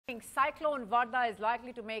Cyclone Vardah is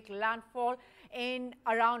likely to make landfall in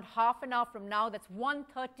around half an hour from now. That's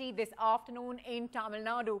 1:30 this afternoon in Tamil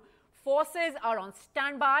Nadu. Forces are on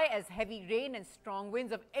standby as heavy rain and strong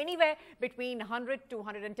winds of anywhere between 100 to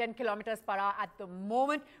 110 kilometers per hour at the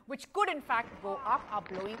moment, which could in fact go up, are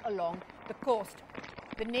blowing along the coast.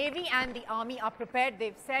 The Navy and the Army are prepared.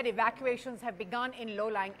 They've said evacuations have begun in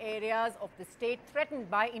low-lying areas of the state threatened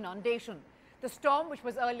by inundation. The storm, which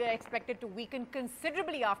was earlier expected to weaken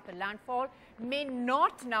considerably after landfall, may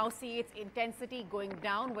not now see its intensity going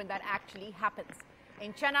down when that actually happens.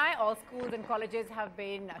 In Chennai, all schools and colleges have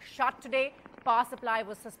been shut today. Power supply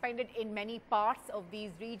was suspended in many parts of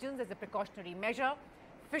these regions as a precautionary measure.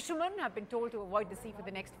 Fishermen have been told to avoid the sea for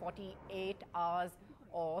the next 48 hours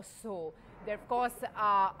or so. There, of course,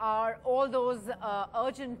 are all those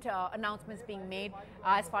urgent announcements being made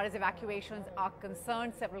as far as evacuations are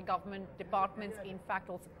concerned. Several government departments, in fact,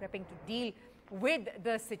 also prepping to deal with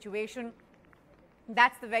the situation.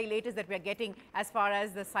 That's the very latest that we're getting as far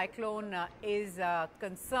as the cyclone is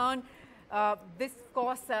concerned. This, of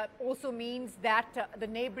course, also means that the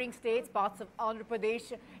neighboring states, parts of Andhra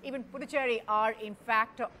Pradesh, even Puducherry, are in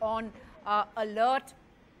fact on alert.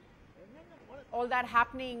 All that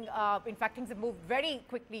happening, in fact, things have moved very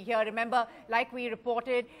quickly here. Remember, like we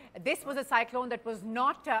reported, this was a cyclone that was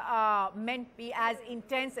not meant to be as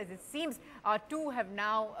intense as it seems to have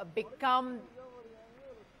now become.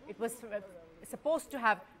 It was supposed to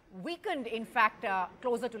have weakened, in fact,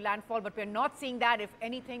 closer to landfall, but we're not seeing that. If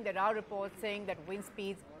anything, there are reports saying that wind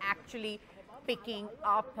speeds actually picking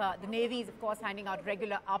up. The Navy is, of course, handing out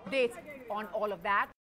regular updates on all of that.